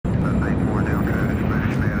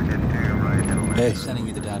Hey. Sending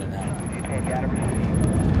you the data now.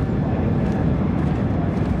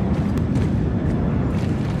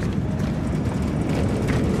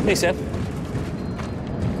 Hey, Seth.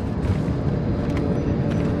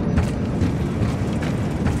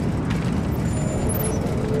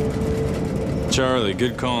 Charlie,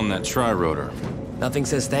 good call on that tri-rotor. Nothing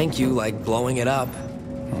says thank you like blowing it up.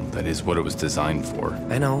 Well, that is what it was designed for.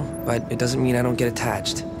 I know, but it doesn't mean I don't get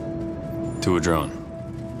attached. To a drone.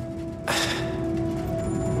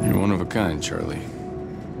 You're one of a kind, Charlie.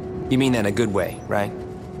 You mean that in a good way, right?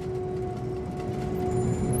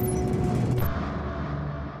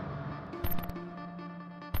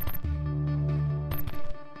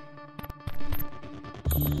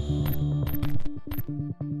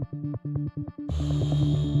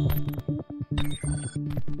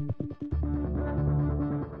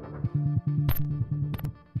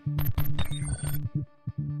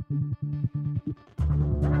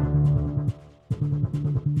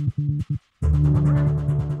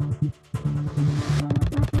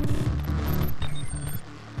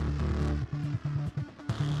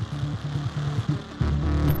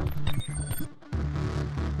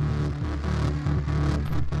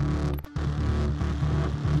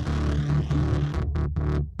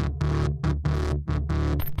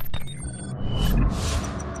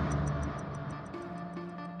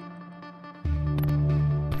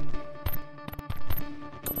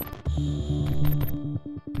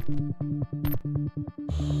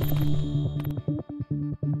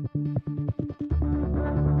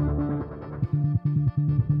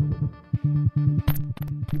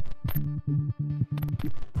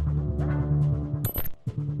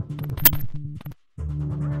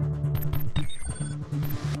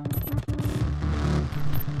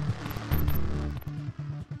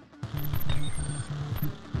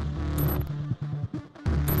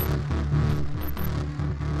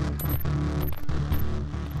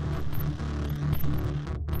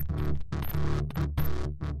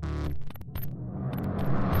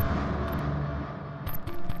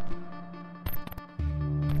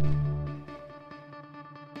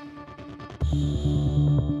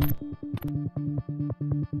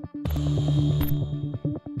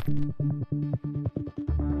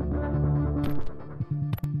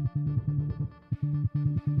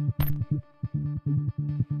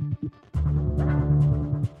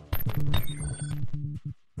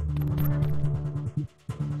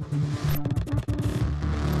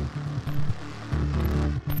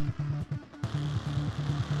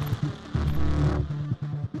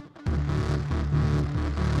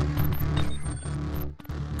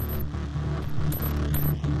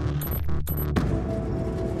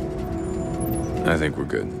 I think we're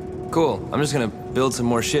good. Cool. I'm just gonna build some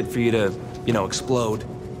more shit for you to, you know, explode.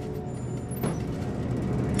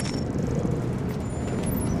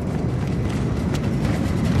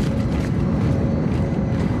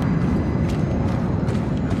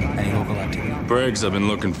 Any local activity? Briggs, I've been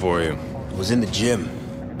looking for you. Was in the gym.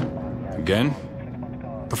 Again?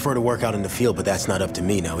 Prefer to work out in the field, but that's not up to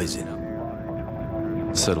me now, is it?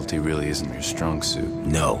 Subtlety really isn't your strong suit.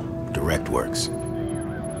 No. Direct works.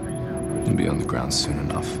 You'll be on the ground soon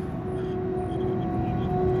enough.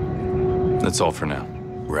 That's all for now.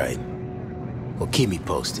 Right. Well, keep me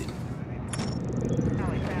posted.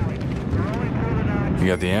 You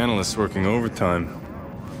got the analysts working overtime.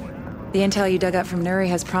 The intel you dug up from Nuri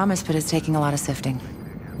has promise, but it's taking a lot of sifting.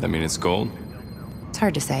 That mean it's gold? It's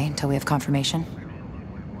hard to say until we have confirmation.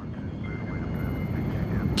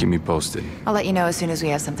 Keep me posted. I'll let you know as soon as we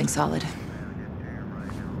have something solid.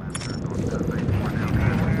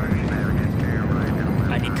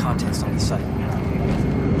 I need context on the site.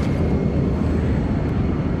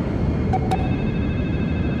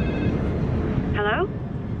 Hello?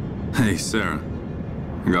 Hey, Sarah.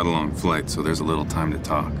 I got a long flight, so there's a little time to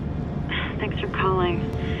talk. Thanks for calling.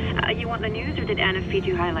 You want the news, or did Anna feed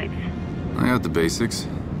you highlights? I got the basics.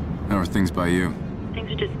 How are things by you?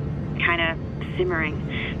 Things are just kind of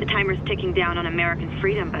simmering. The timer's ticking down on American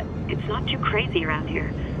freedom, but it's not too crazy around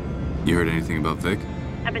here. You heard anything about Vic?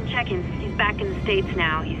 I've been checking. He's back in the States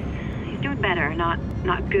now. He's doing better. Not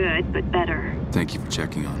good, but better. Thank you for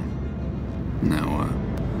checking on him. Now,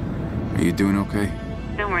 are you doing okay?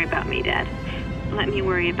 Don't worry about me, Dad. Let me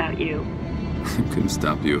worry about you. I couldn't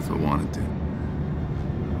stop you if I wanted to.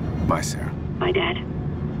 Bye, Sarah. Bye, Dad.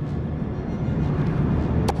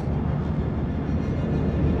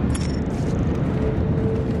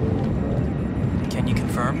 Can you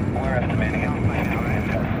confirm? We're estimating it.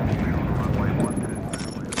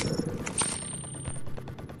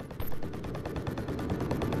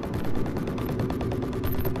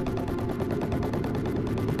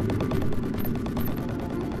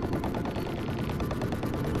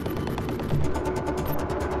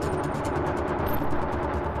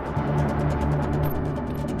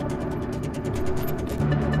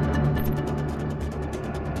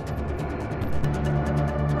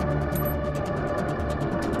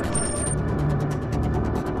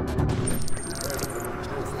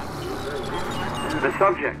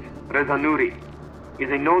 subject, Reza Nouri, is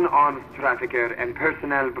a known arms trafficker and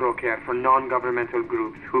personnel broker for non-governmental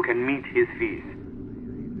groups who can meet his fees.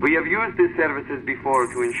 We have used his services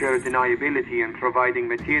before to ensure deniability and providing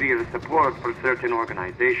material support for certain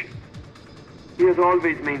organizations. He has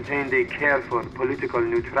always maintained a careful political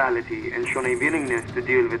neutrality and shown a willingness to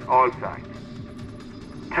deal with all sides.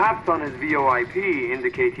 Taps on his VOIP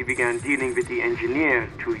indicate he began dealing with the engineers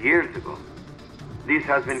 2 years ago. This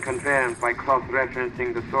has been confirmed by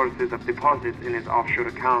cross-referencing the sources of deposits in his offshore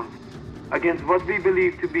accounts against what we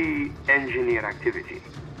believe to be engineer activity.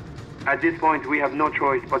 At this point, we have no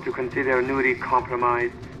choice but to consider Nouri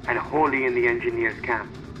compromised and wholly in the engineer's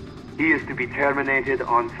camp. He is to be terminated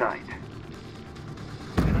on sight.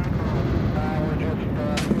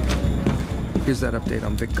 Here's that update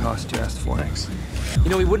on big cost you asked for. Thanks. You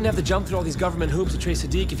know, we wouldn't have to jump through all these government hoops to trace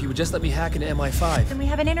Sadiq if you would just let me hack into MI5. Then we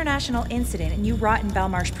have an international incident and you rot in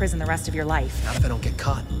Belmarsh prison the rest of your life. Not if I don't get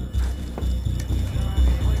caught.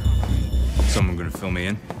 Someone gonna fill me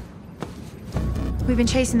in? We've been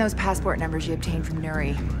chasing those passport numbers you obtained from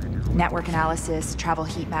Nuri. Network analysis, travel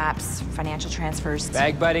heat maps, financial transfers.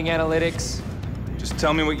 Bag-biting analytics. Just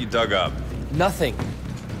tell me what you dug up. Nothing.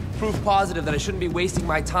 Proof positive that I shouldn't be wasting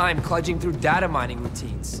my time kludging through data mining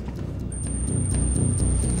routines.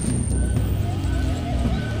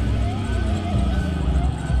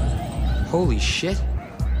 Holy shit.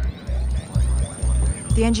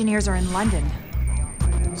 The engineers are in London.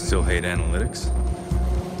 Still hate analytics?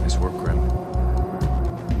 Nice work, Grim.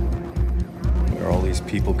 Are all these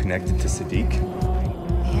people connected to Sadiq?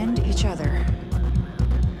 And each other.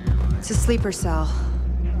 It's a sleeper cell.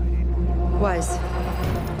 Was.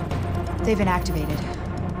 They've been activated.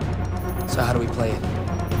 So how do we play it?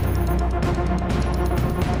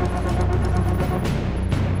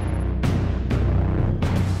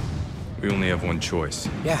 We only have one choice.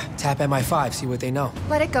 Yeah, tap MI5, see what they know.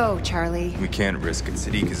 Let it go, Charlie. We can't risk it.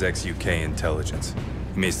 Sadiq is ex-UK intelligence.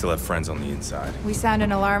 He may still have friends on the inside. We sound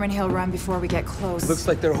an alarm and he'll run before we get close. Looks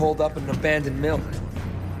like they're holed up in an abandoned mill.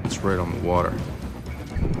 It's right on the water.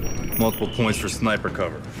 Multiple points for sniper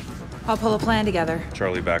cover. I'll pull a plan together.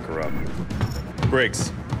 Charlie, back her up.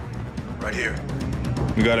 Briggs. Right here.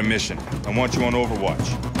 We got a mission. I want you on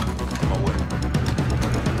Overwatch. My way.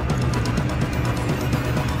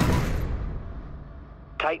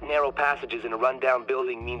 Tight, narrow passages in a rundown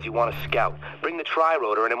building means you want to scout. Bring the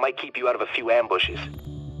tri-rotor and it might keep you out of a few ambushes.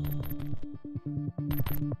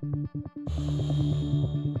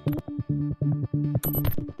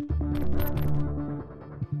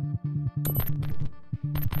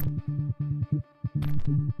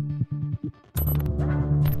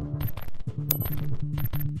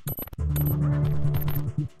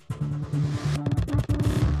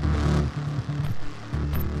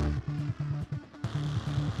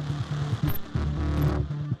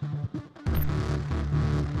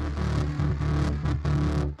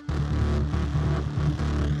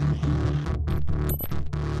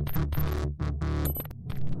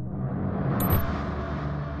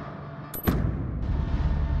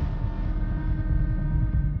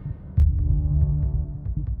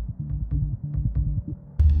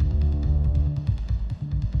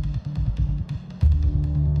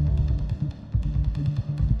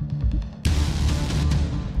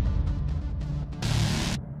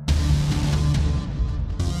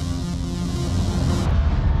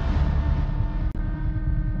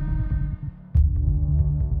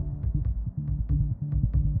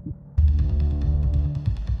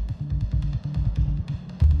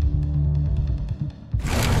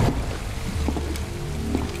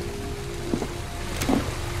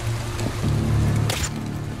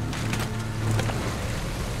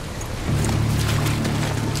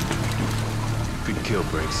 Kill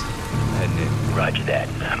Briggs. Heading in. Roger that.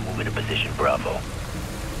 I'm moving to position Bravo.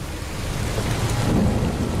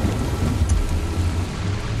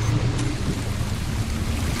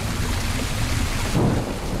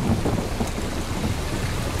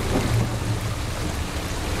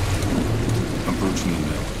 I'm approaching the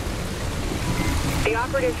mill. The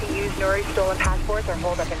operatives who used Nuri's stolen passports are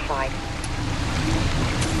holed up inside.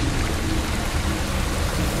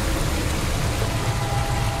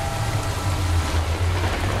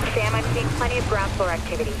 Sam, I'm seeing plenty of ground floor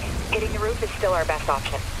activity. Hitting the roof is still our best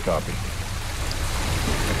option. Copy.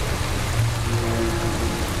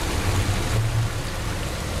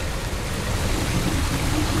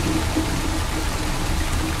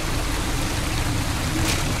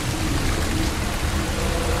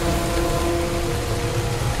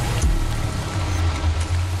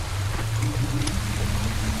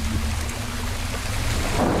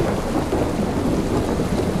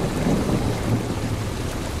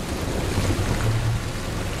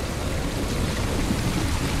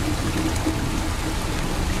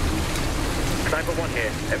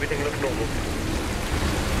 here. Everything looks normal.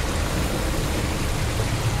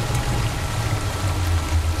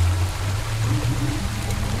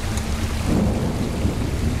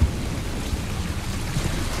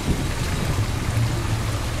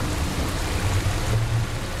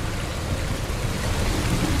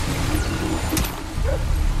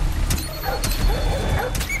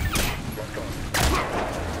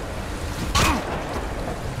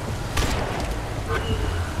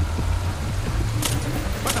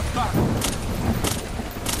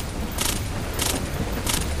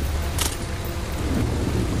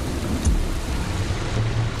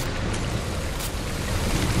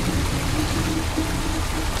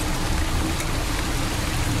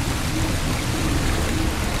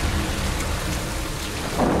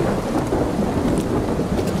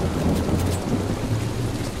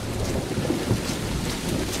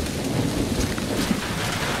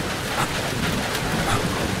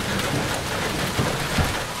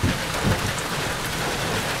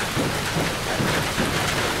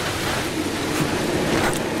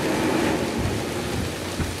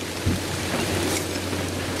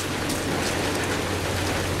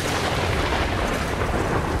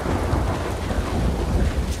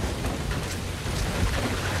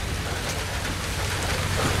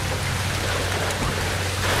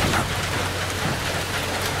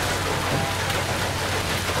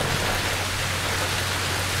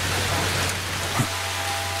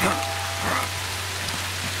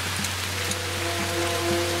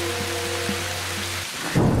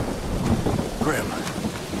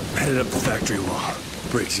 Headed up the factory wall.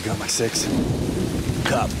 Briggs, you got my 6?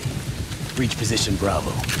 Copy. Breach position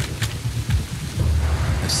Bravo.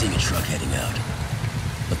 I'm seeing a truck heading out.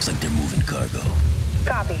 Looks like they're moving cargo.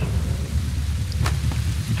 Copy.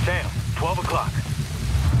 Sam, 12 o'clock.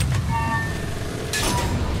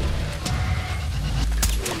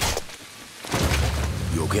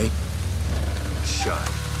 You okay? Shot.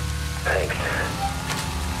 Thanks.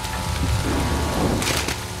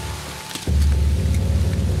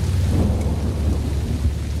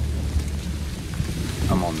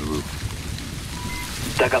 I'm on the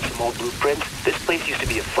roof. Dug up some old blueprints. This place used to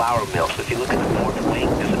be a flour mill, so if you look at the fourth wing,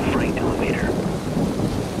 there's a freight elevator.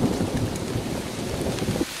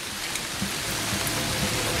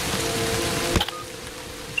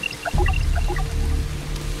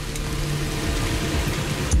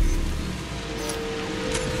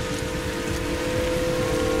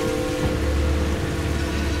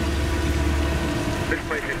 This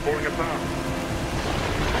place is falling apart.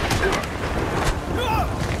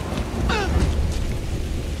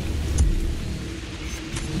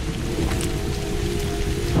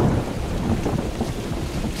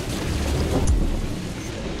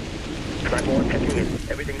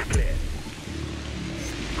 Everything's clear.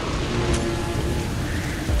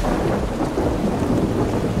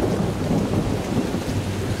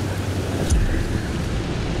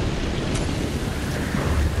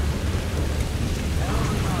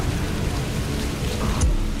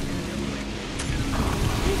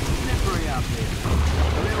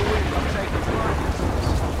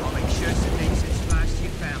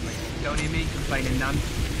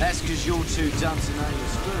 That's because you're too dumb to know you're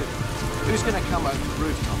screwed. Who's gonna come over the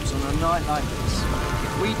rooftops on a night like this?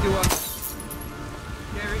 If we do our...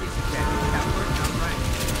 There it is again. That worked out right.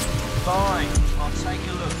 Fine. I'll take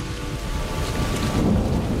a look.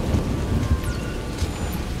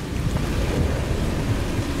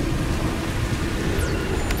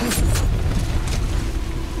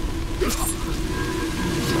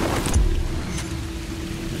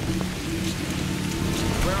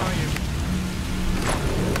 Where are you?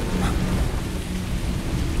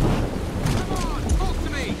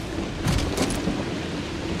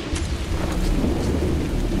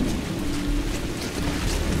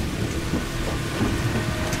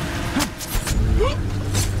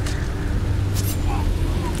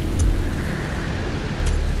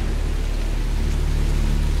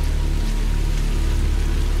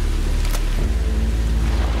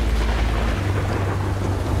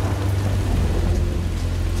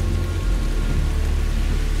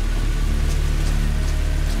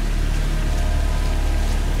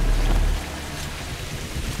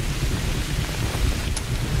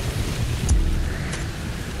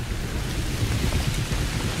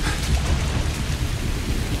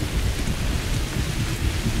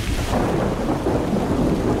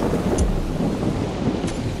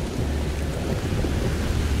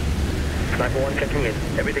 Sniper 1 checking in.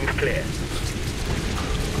 Everything's clear.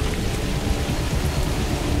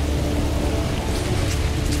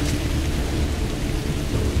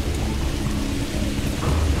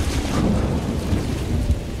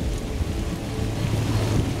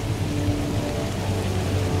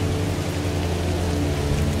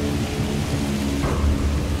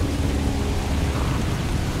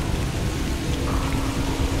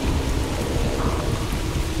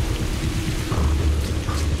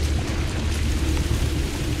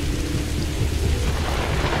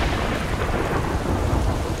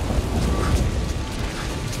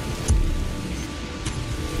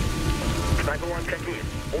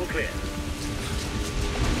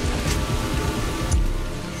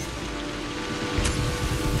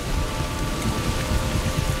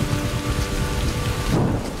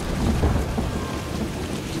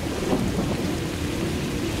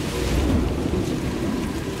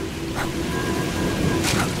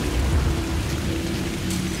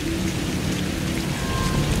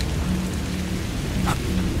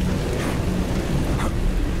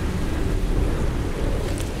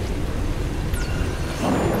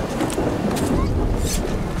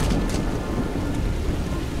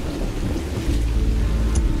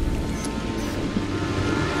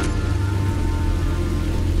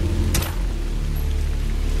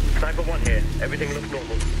 Everything looks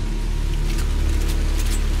normal.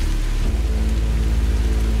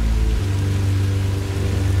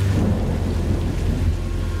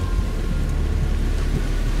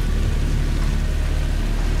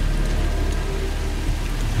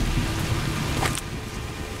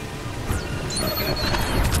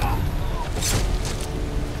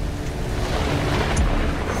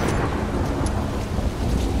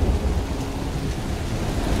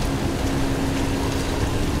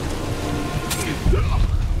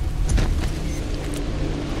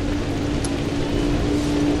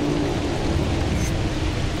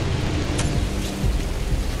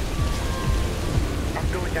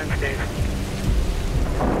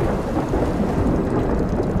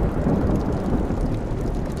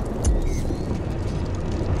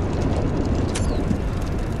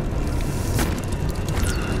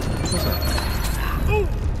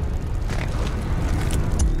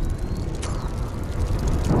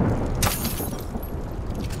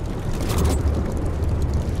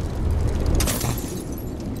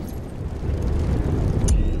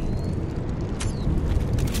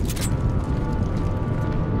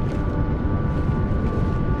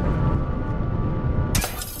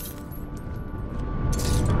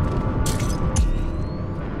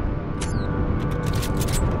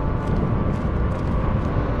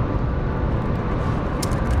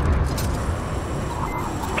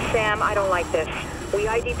 Sam, I don't like this. We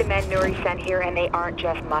ID'd the men Nuri sent here, and they aren't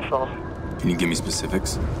just muscle. Can you give me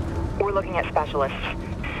specifics? We're looking at specialists.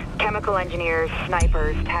 Chemical engineers,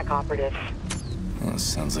 snipers, tech operatives. Well,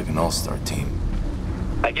 sounds like an all-star team.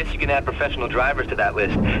 I guess you can add professional drivers to that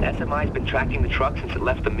list. SMI's been tracking the truck since it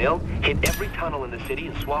left the mill, hit every tunnel in the city,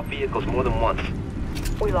 and swapped vehicles more than once.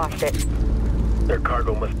 We lost it. Their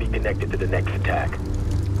cargo must be connected to the next attack.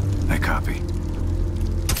 I copy.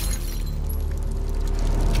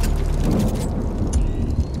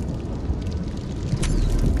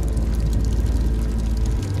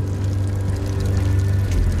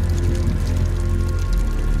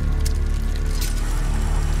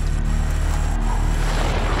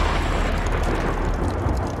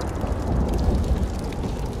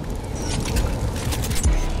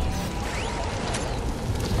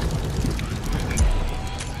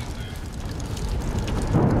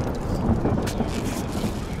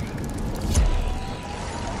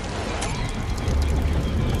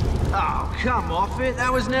 Come off it,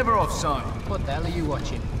 that was never offside. What the hell are you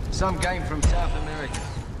watching? Some game from South America.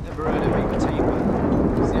 Never heard of big team,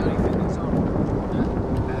 but it's the only thing that's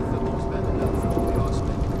on. Bad football's better than football, gospel.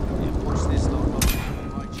 Yeah, watch this lot,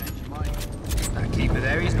 you might change your mind. Now keep it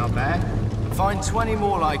there, he's not bad. Find 20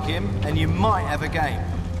 more like him, and you might have a game.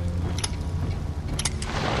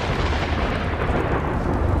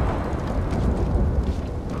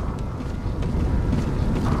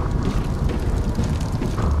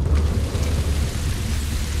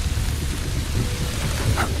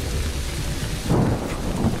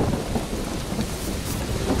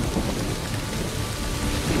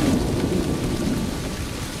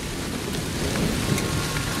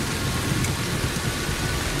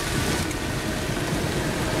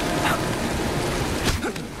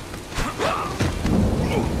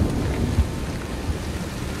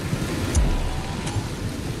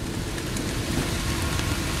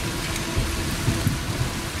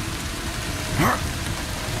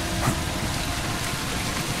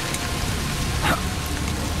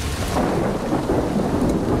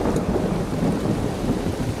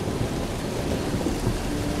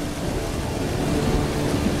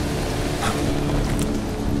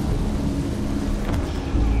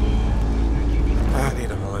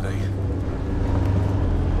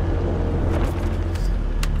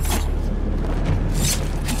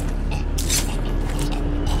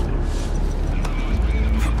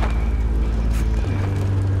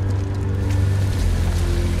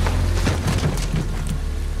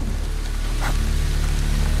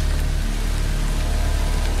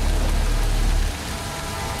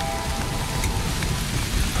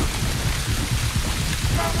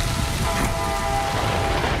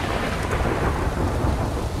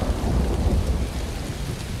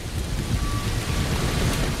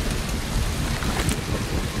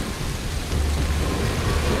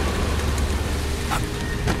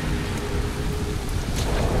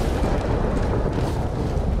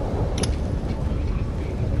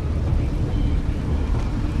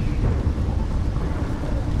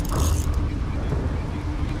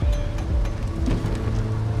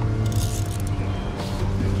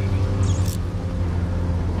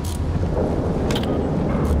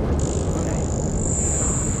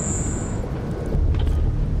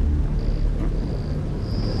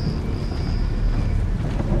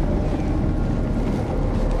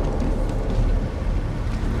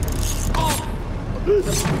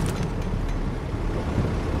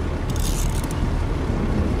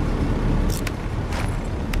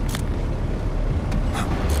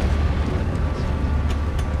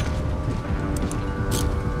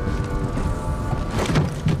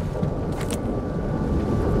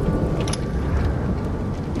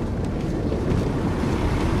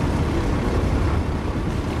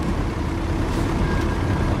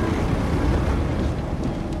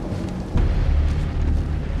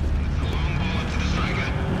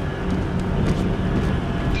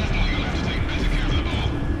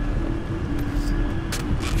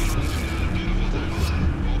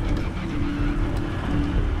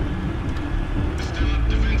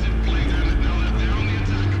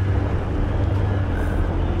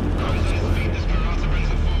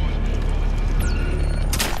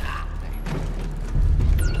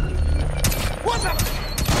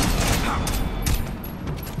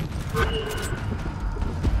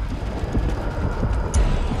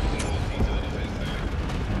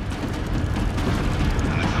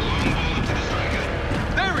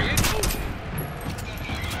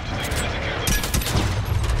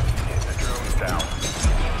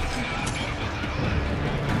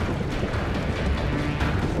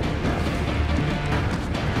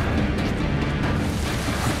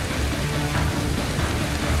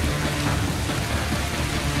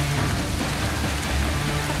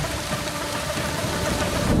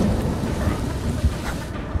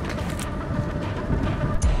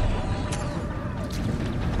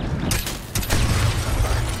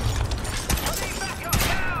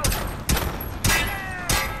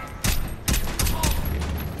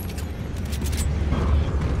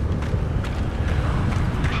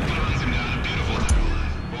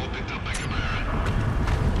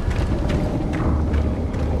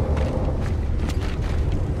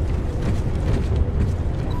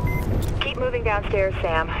 downstairs,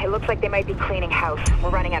 Sam. It looks like they might be cleaning house. We're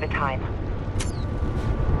running out of time.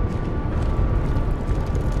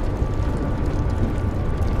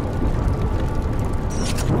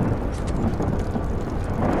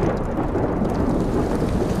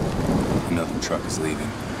 Another truck is leaving.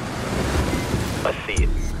 I see it.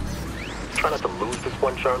 Try not to lose this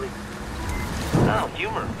one, Charlie. Oh,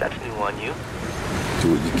 humor. That's new on you.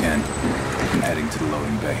 Do what you can. I'm heading to the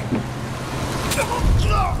loading bay.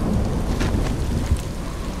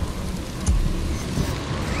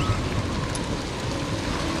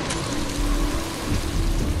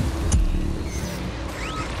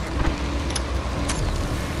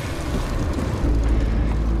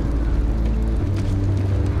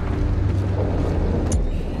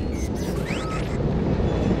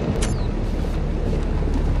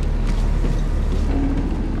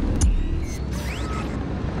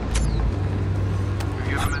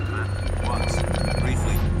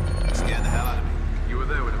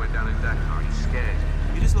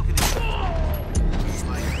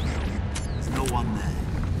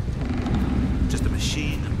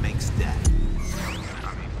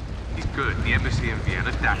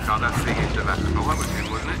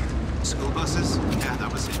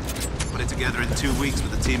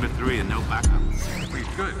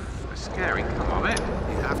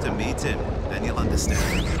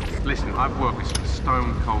 I've worked with some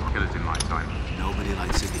stone-cold killers in my time. Nobody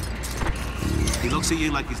likes it. He looks at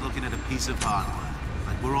you like he's looking at a piece of hardware.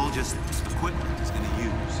 Like we're all just equipment he's gonna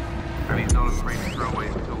use. And he's not afraid to throw away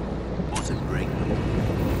his tools. Or to bring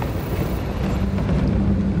them.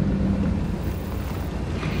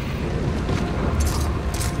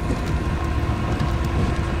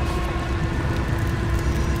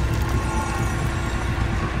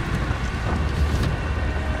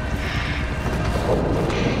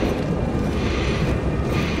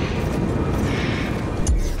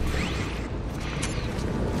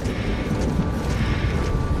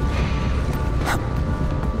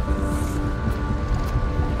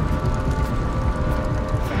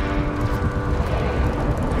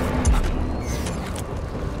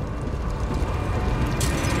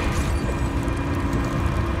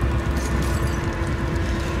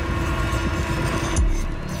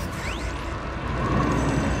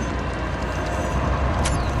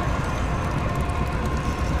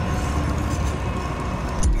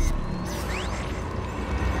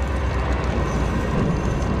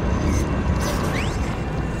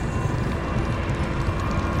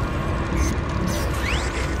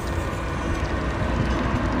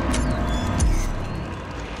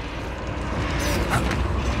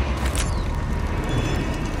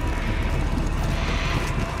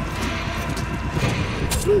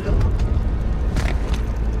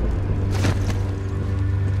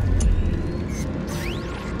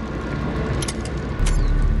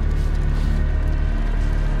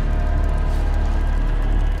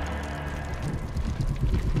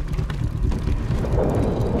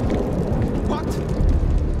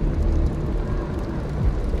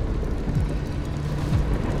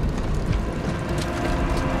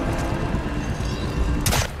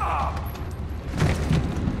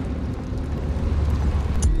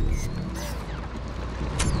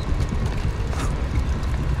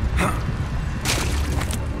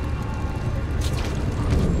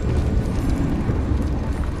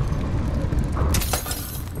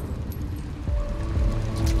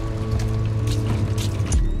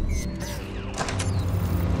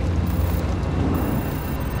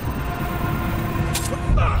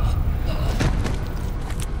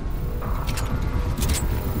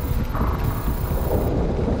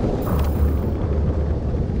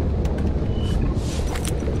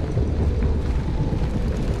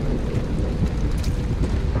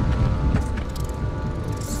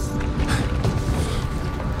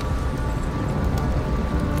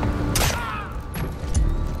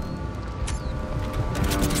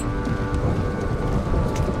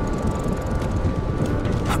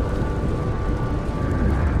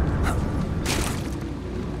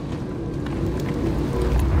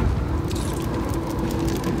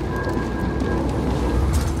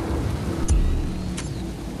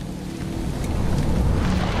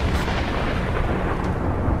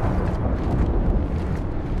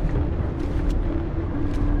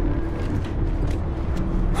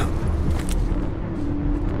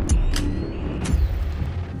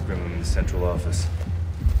 Central office.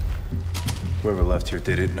 Whoever left here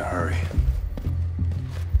did it in a hurry.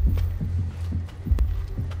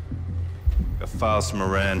 Got files from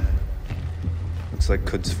Iran. Looks like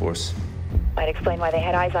Quds Force. Might explain why they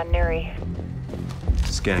had eyes on Nuri.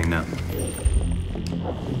 Scanning now.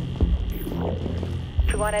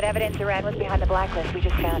 If we wanted evidence Iran was behind the blacklist, we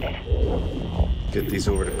just found it. Get these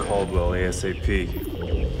over to Caldwell ASAP.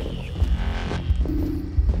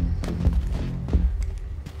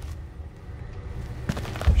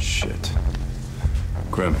 Shit.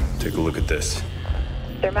 Grim, take a look at this.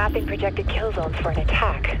 They're mapping projected kill zones for an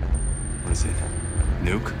attack. What is it?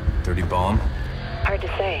 Nuke? Dirty bomb? Hard to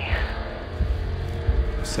say.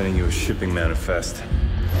 I'm sending you a shipping manifest.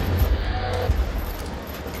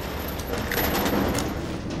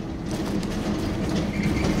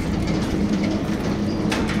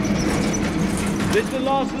 This the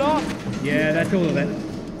last lot? Yeah, that's all of it.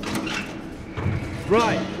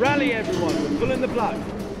 Right, rally everyone, we're pulling the plug.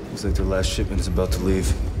 Looks like the last shipment is about to leave.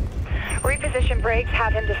 Reposition brakes,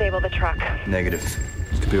 have him disable the truck. Negative.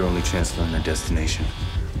 This could be our only chance to learn their destination.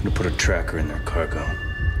 I'm gonna put a tracker in their cargo.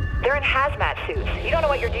 They're in hazmat suits. You don't know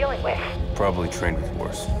what you're dealing with. Probably trained with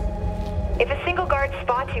worse. If a single guard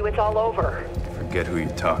spots you, it's all over. Forget who you're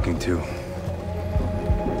talking to.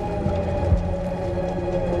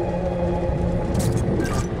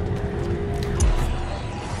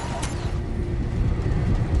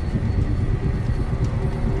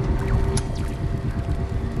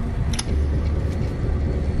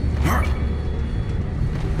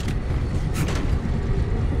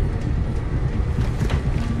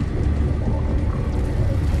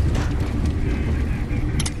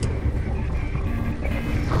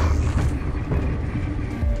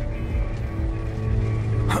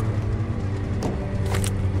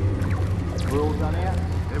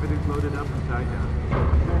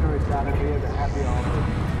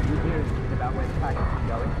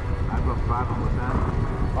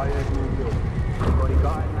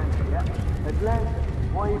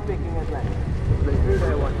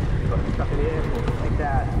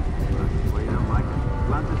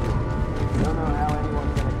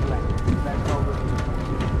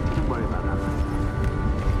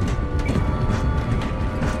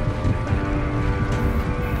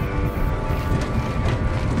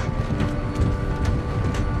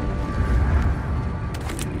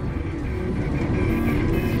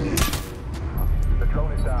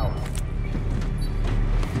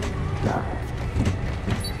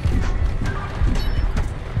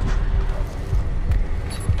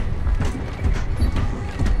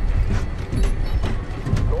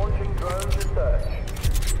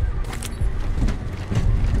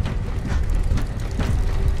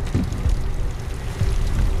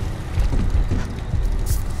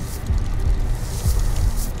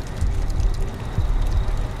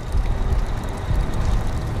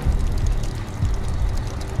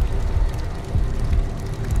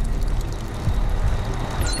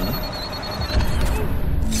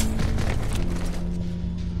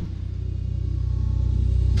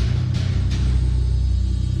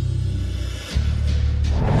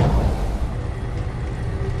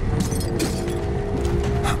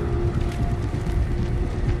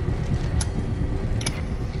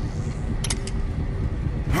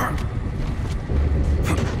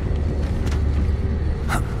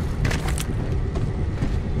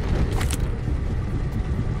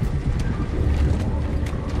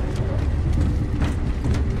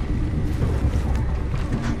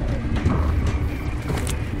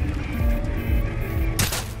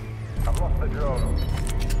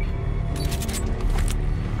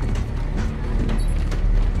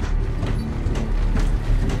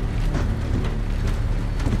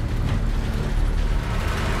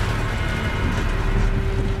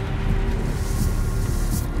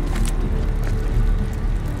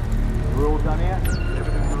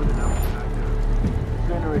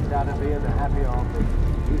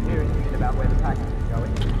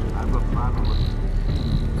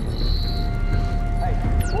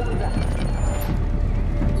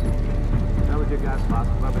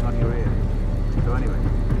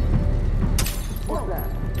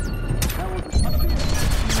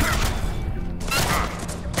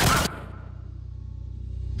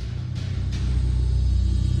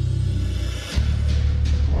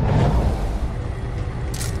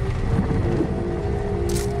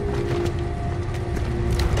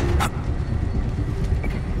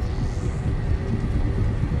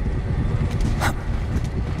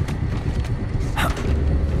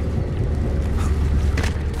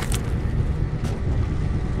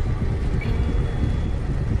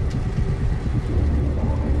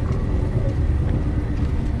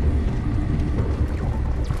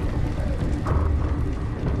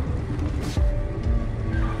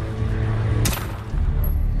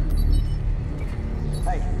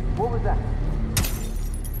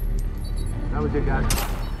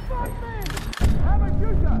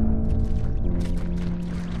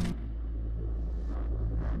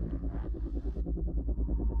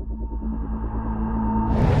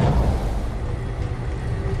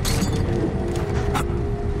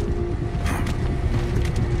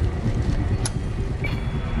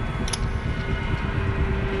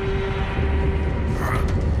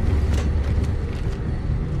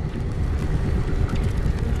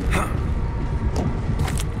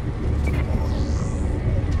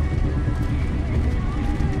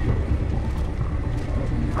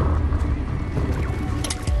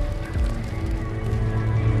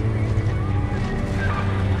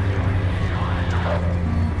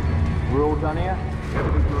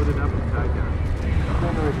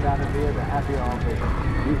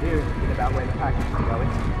 about where the package is going?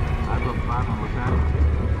 I've got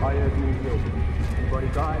 500,000. I heard New York. Anybody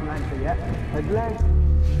got Atlanta yet? Atlanta?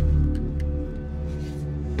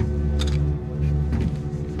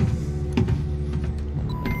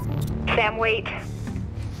 Sam, wait.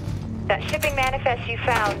 That shipping manifest you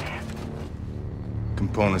found.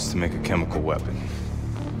 Components to make a chemical weapon.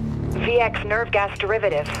 VX nerve gas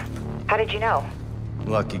derivative. How did you know?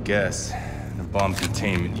 Lucky guess. A bomb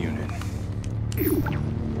containment unit.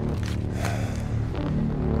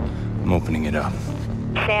 I'm opening it up.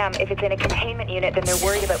 Sam, if it's in a containment unit, then they're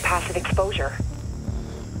worried about passive exposure.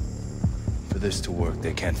 For this to work,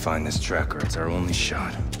 they can't find this tracker. It's our only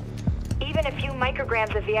shot. Even a few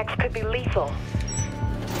micrograms of VX could be lethal.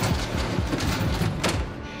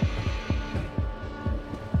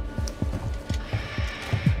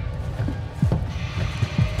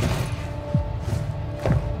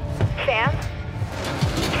 Sam?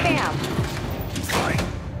 Sam?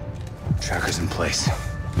 Fine. Tracker's in place.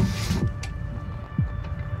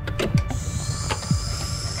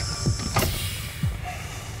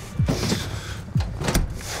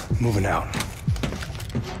 Moving out.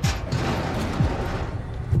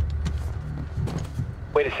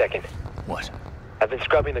 Wait a second. What? I've been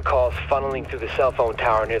scrubbing the calls funneling through the cell phone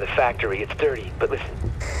tower near the factory. It's dirty, but listen.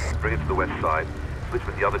 Bring it to the west side. Switch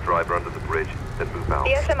with the other driver under the bridge, then move out.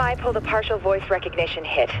 The SMI pulled a partial voice recognition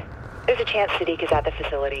hit. There's a chance Sadiq is at the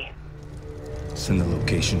facility. Send the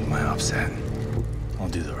location to my OPSAT. I'll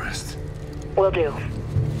do the rest. Will do.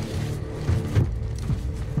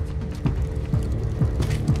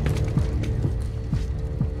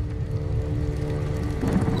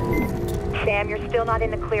 Sam, you're still not in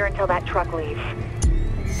the clear until that truck leaves.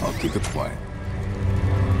 I'll keep it quiet.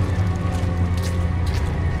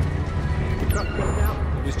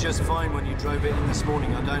 It was just fine when you drove it in this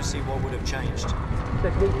morning. I don't see what would have changed.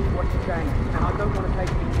 This is what's changed, and I don't want to take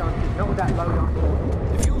any chances, not with that load on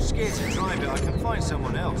board. If you're scared to drive it, I can find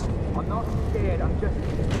someone else. I'm not scared, I'm just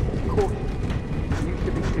cautious. You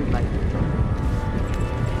should be too late.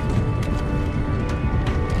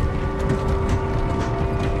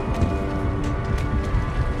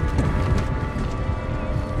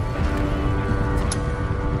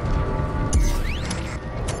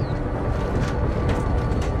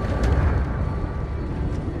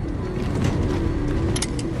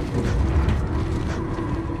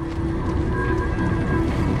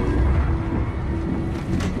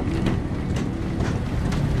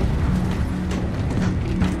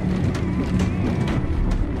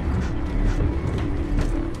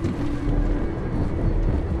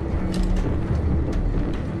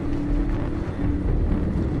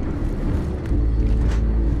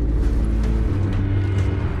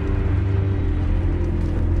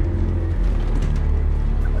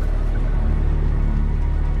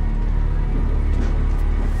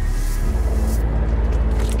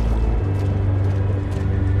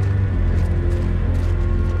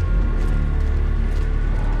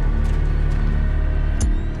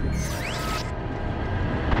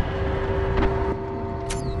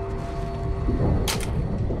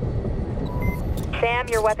 Sam,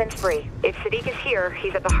 your weapon's free. If Sadiq is here,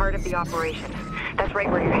 he's at the heart of the operation. That's right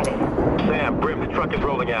where you're headed. Sam, Brim, the truck is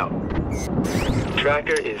rolling out.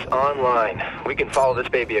 Tracker is online. We can follow this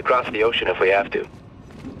baby across the ocean if we have to.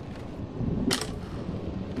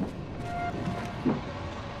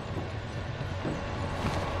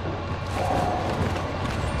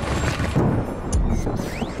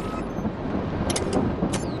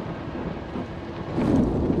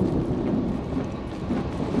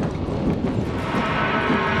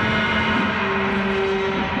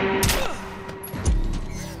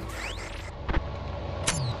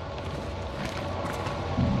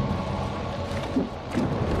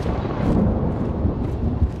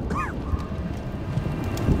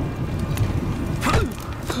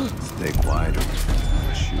 Stay quiet or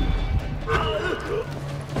I'll shoot.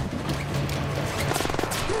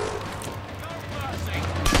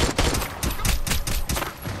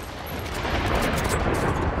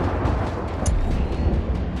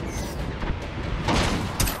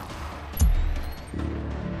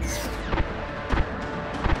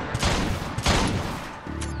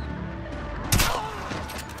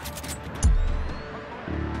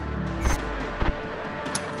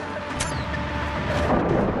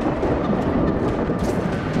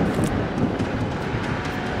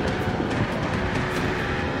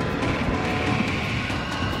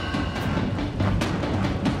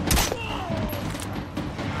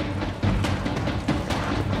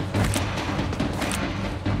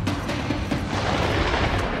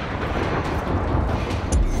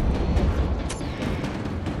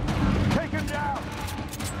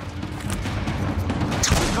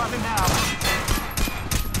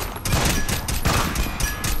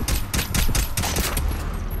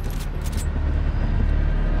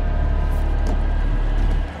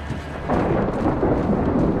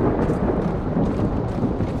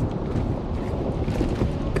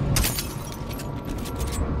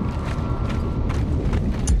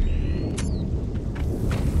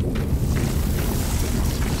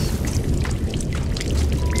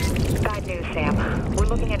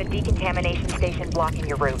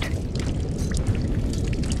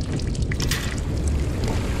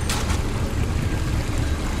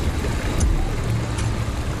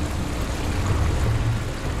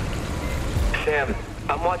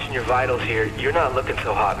 watching your vitals here. You're not looking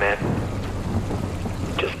so hot, man.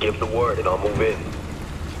 Just give the word and I'll move in.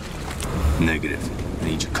 Negative. I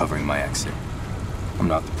need you covering my exit. I'm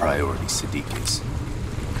not the priority, Sadiq is.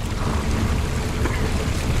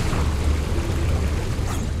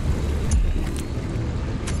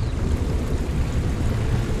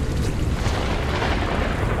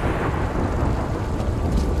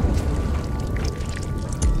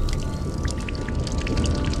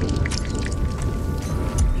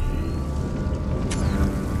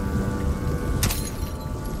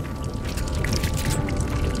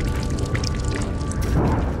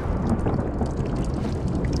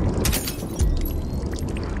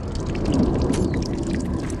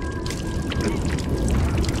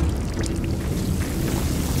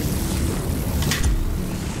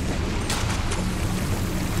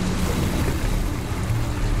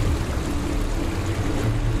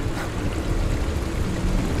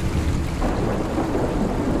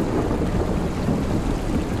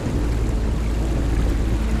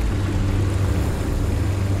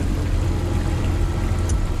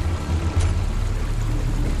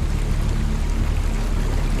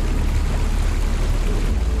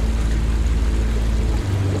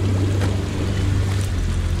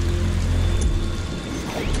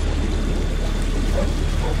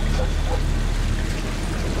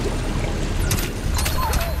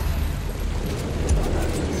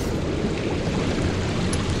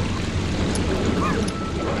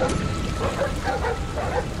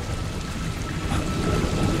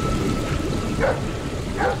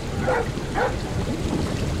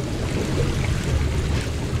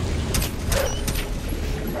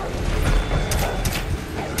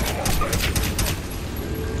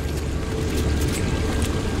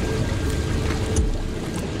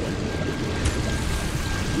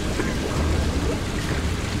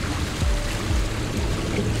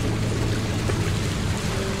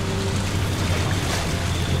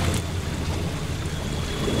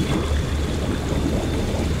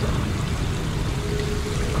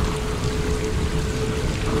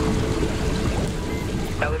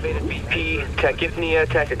 Elevated BP, tachypnea,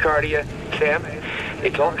 tachycardia. Sam,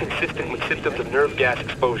 it's all consistent with symptoms of nerve gas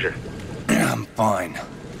exposure. I'm fine.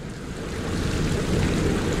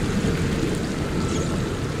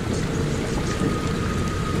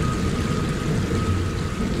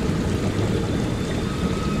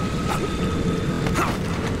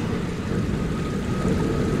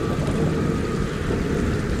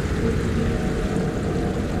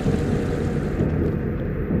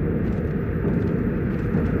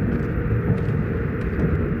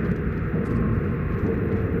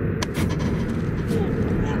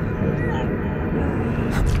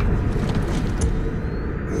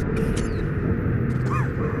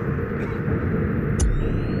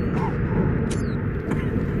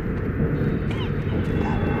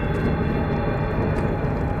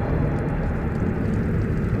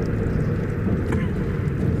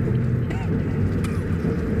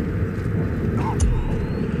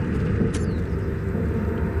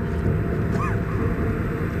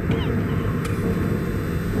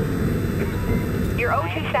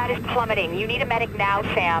 Plummeting. You need a medic now,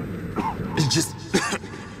 Sam. Just...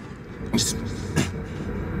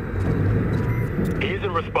 He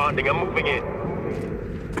isn't responding. I'm moving in.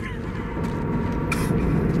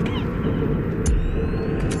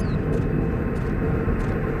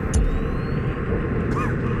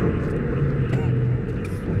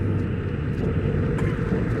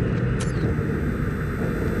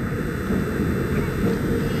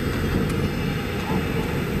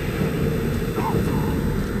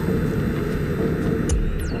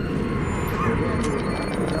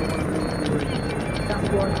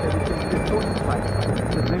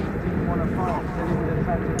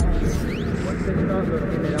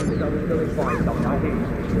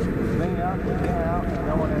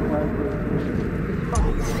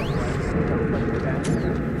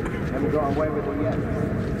 Haven't got away with it yet.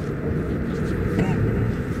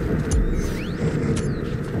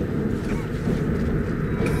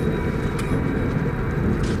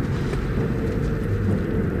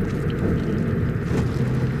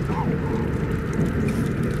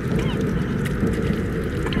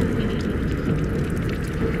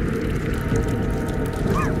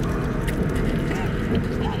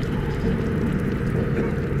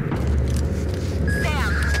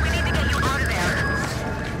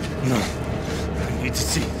 No. I need to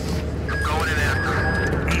see. I'm going in after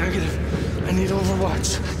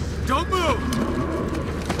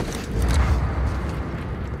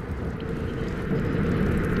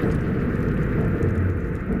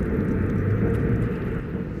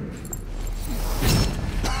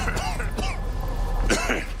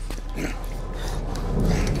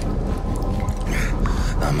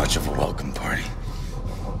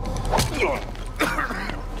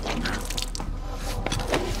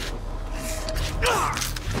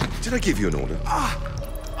Did I give you an order?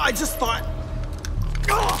 I just thought...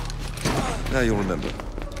 Now you'll remember.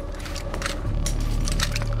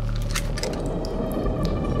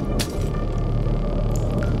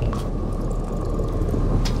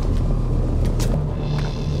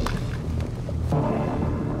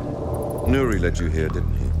 Nuri led you here,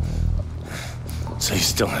 didn't he? So you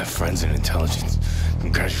still have friends in intelligence.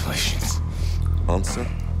 Congratulations. Answer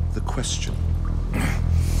the question.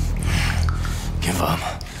 Give up,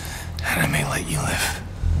 and I may let you live.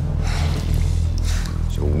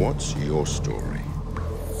 So what's your story?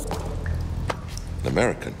 An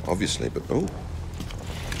American, obviously, but oh.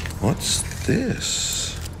 What's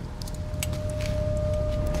this?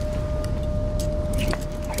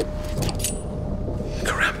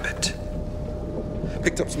 Karambit.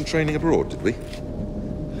 Picked up some training abroad, did we?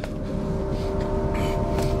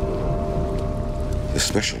 The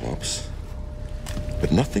special ops.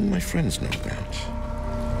 But nothing my friends know about.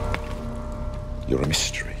 You're a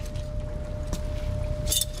mystery.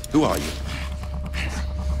 Who are you?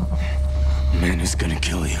 Man who's gonna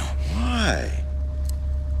kill you. Why?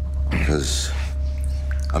 Because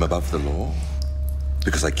I'm above the law?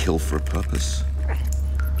 Because I kill for a purpose?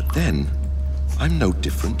 But then, I'm no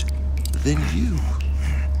different than you.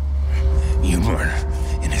 You murder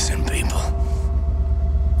innocent people.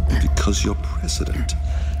 Because your president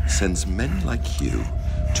sends men like you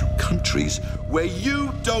to countries where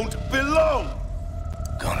you don't belong.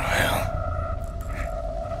 Go to hell.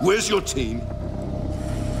 Where's your team?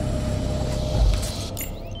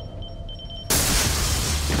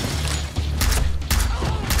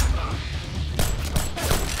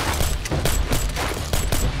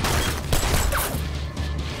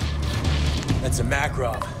 That's a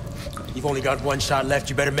Makarov. You've only got one shot left.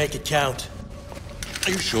 You better make it count.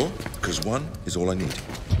 Are you sure? Because one is all I need.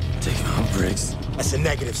 Take him out, Briggs. That's a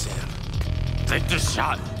negative, Sam. Take this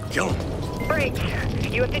shot. Kill him. Briggs,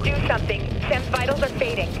 you have to do something. Sam's vitals are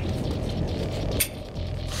fading.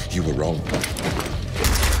 You were wrong.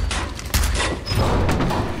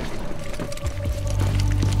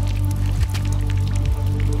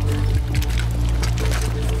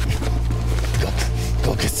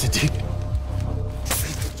 Go get Sadiq.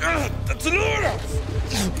 That's an order!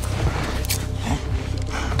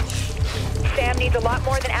 Sam needs a lot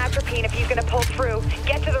more than atropine if he's gonna pull through.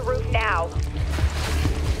 Get to the roof now.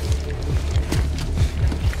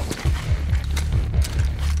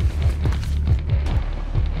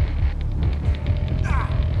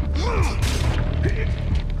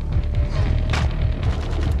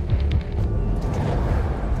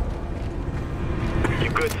 You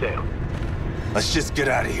good, Sam? Let's just get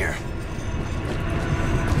out of here.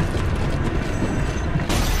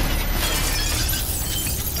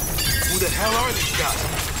 Who the hell are these guys?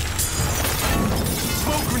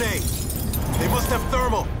 Smoke grenade! They must have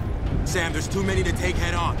thermal. Sam, there's too many to take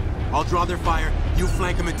head on. I'll draw their fire, you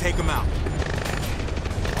flank them and take them out.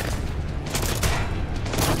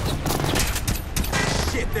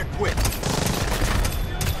 Shit, they're quick.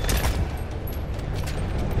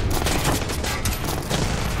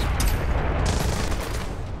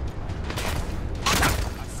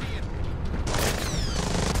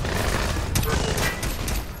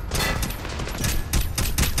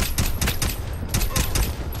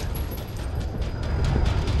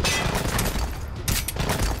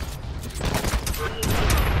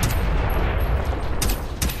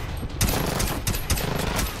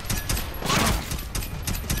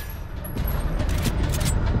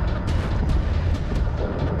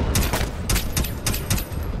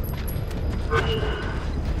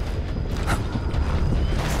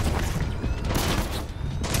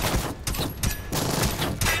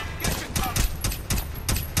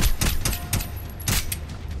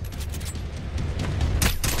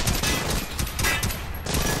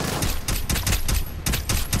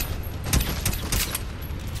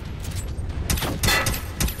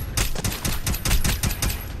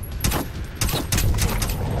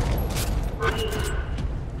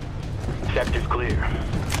 Sector's clear.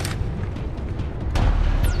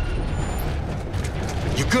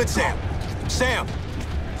 You good, Sam? Sam!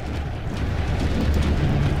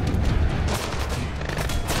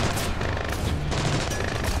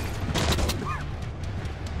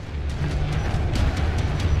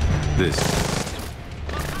 This.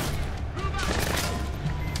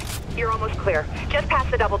 You're almost clear. Just past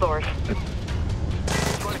the double doors.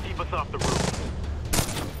 Trying to keep us off the roof.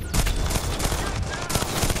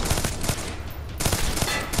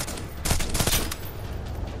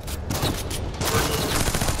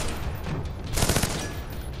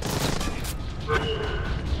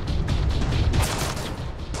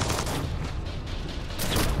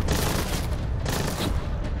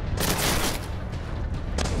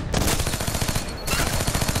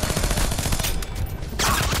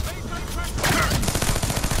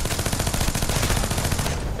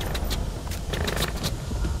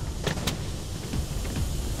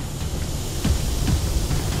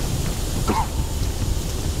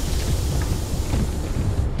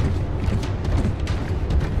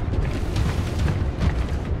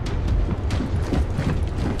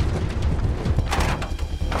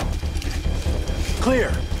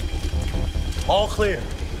 Clear. All clear.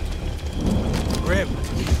 Grim,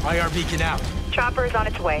 IR beacon out. Chopper is on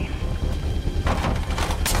its way.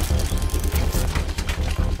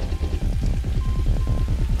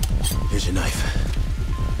 Here's your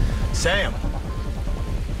knife. Sam!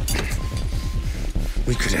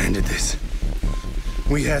 We could have ended this.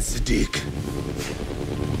 We had Sadiq.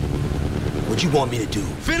 What'd you want me to do?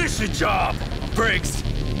 Finish the job, Briggs!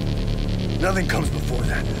 Nothing comes before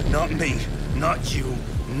that. Not me, not you,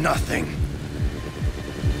 nothing.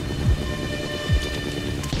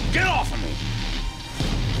 Get off of me!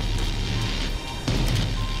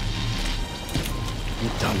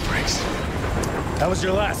 You're done, Briggs. That was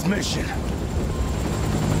your last mission.